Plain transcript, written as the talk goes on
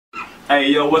Hey,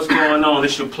 yo, what's going on?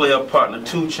 It's your player partner,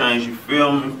 2 Chainz, you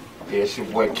feel me? Yeah, it's your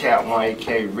boy Cap1,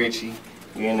 aka Richie.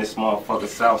 We in this motherfucker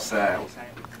Southside.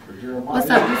 What's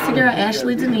up? It's your girl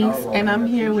Ashley Denise, and I'm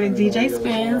here with DJ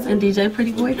Spinz and DJ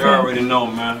Prettyboy. You already know,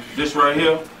 man. This right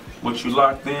here, what you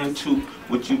locked into,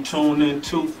 what you tuned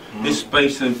into, is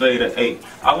Space Invader 8.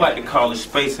 I like to call it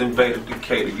Space Invader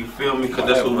Decatur, you feel me? Because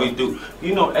that's what we do.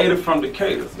 You know, Ada from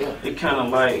Decatur. It kind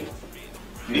of like,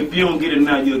 if you don't get it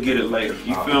now, you'll get it later.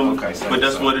 You feel me? Okay, but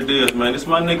that's what it is, man. It's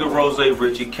my nigga Rose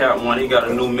Richie, Cap1. He got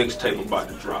a new mixtape about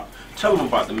to drop. Tell him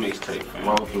about the mixtape, man.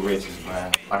 Road to Riches,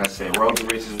 man. Like I said, Road to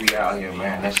Riches, we out here,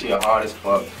 man. That shit hard as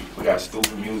fuck. We got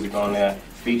stupid music on there.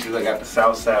 Features, I got the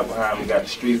Southside behind me, got the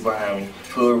streets behind me.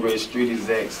 Hood Rich, Street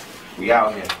Execs. We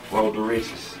out here. Road to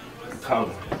Riches.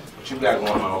 Coming. What you got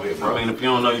going on over here, bro? I mean, if you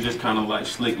don't know, you just kind of like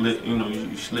slick, you know,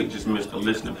 you slick just missed the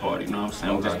listening party, you know what I'm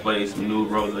saying? We just played some new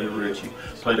Rose Richie,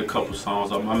 played a couple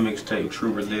songs on my mixtape,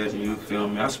 True Religion, you feel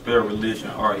me? I spell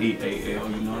religion, R-E-A-L,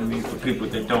 you know what I mean? For people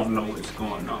that don't know what's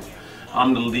going on.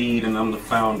 I'm the lead and I'm the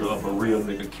founder of a real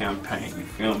nigga campaign, you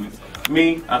feel me?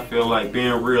 Me, I feel like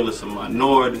being real is a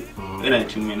minority. It ain't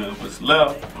too many of us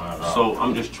left, so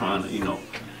I'm just trying to, you know,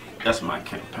 that's my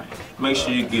campaign. Make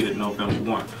sure you get it November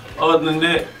 1. Other than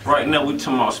that, right now we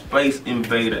talking about Space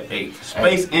Invader 8.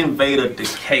 Space Invader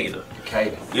Decatur.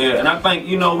 Yeah, and I think,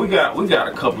 you know, we got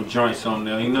a couple joints on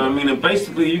there, you know what I mean? And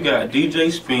basically you got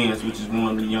DJ Spinz, which is one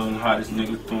of the young hottest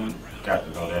niggas doing it. Got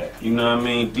to know that. You know what I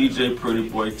mean? DJ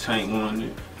Prettyboy Tank, one of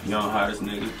the young hottest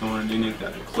niggas doing it. Then they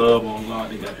got the club on lock,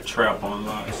 they got the trap on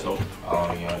lock, so. All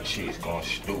the young chicks going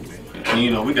stupid. And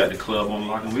you know, we got the club on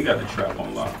lock and we got the trap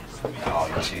on lock. All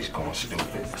the chicks going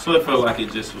stupid. So it felt like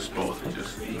it just was supposed to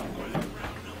just, you know, go ahead.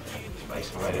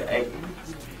 Space Invader 8.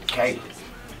 Okay.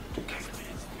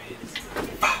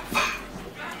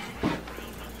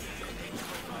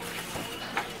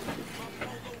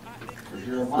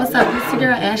 What's up? It's your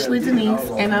girl Ashley Denise,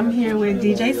 and I'm here with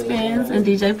DJ Spinz and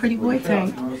DJ Prettyboy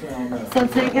Tank. So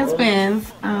Tank and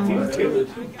Spinz,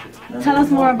 tell us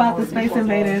more about the Space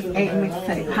Invaders 8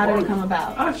 mixtape. How did it come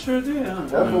about? I sure did.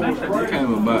 It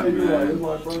came about, man.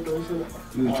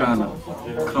 We were trying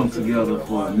to come together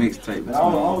for a mixtape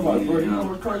between me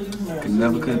and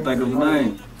him. Couldn't think of a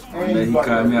name. And then he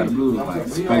called me out of the blue, like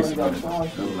Space Invaders.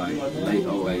 It was like late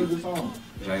 08.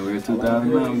 January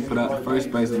 2009, we put out the first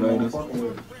Space Invaders.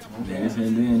 Then it's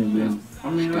and then it been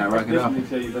skyrocketing off.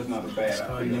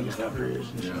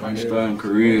 I'm starting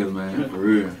careers, man, for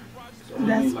real.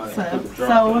 That's what's up.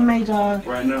 So what made y'all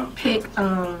pick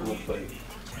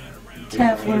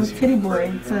Cap1's Tity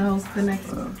Boi to host the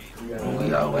next one?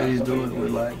 We always do it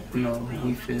with, like, you know, who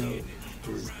we feel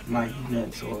is like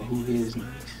next or who is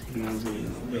next. You know what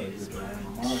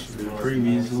I'm saying? The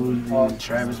previous who was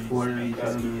Travis Porter, you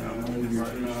feel me?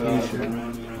 Future.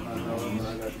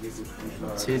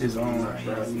 Tit is on right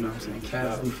now, you know what I'm saying?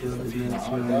 Cap, we feel is next,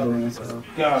 you know what I'm saying?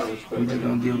 So we just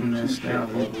gonna give them that stamp,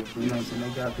 you know what I'm saying? They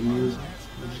got the music.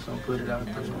 We're just gonna put it out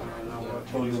there. You know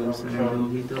what I'm saying? Do what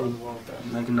we do.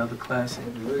 Make another classic.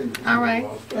 Alright,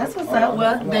 that's what's up.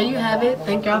 Well, there you have it.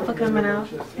 Thank y'all for coming out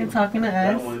and talking to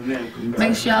us.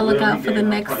 Make sure y'all look out for the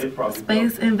next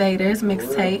Space Invaders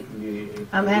mixtape.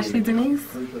 I'm Ashley Denise.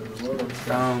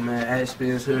 Man,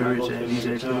 Spinz, Hood Rich, and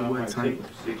DJ Prettyboy Tank.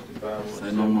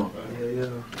 Say no more. Yeah.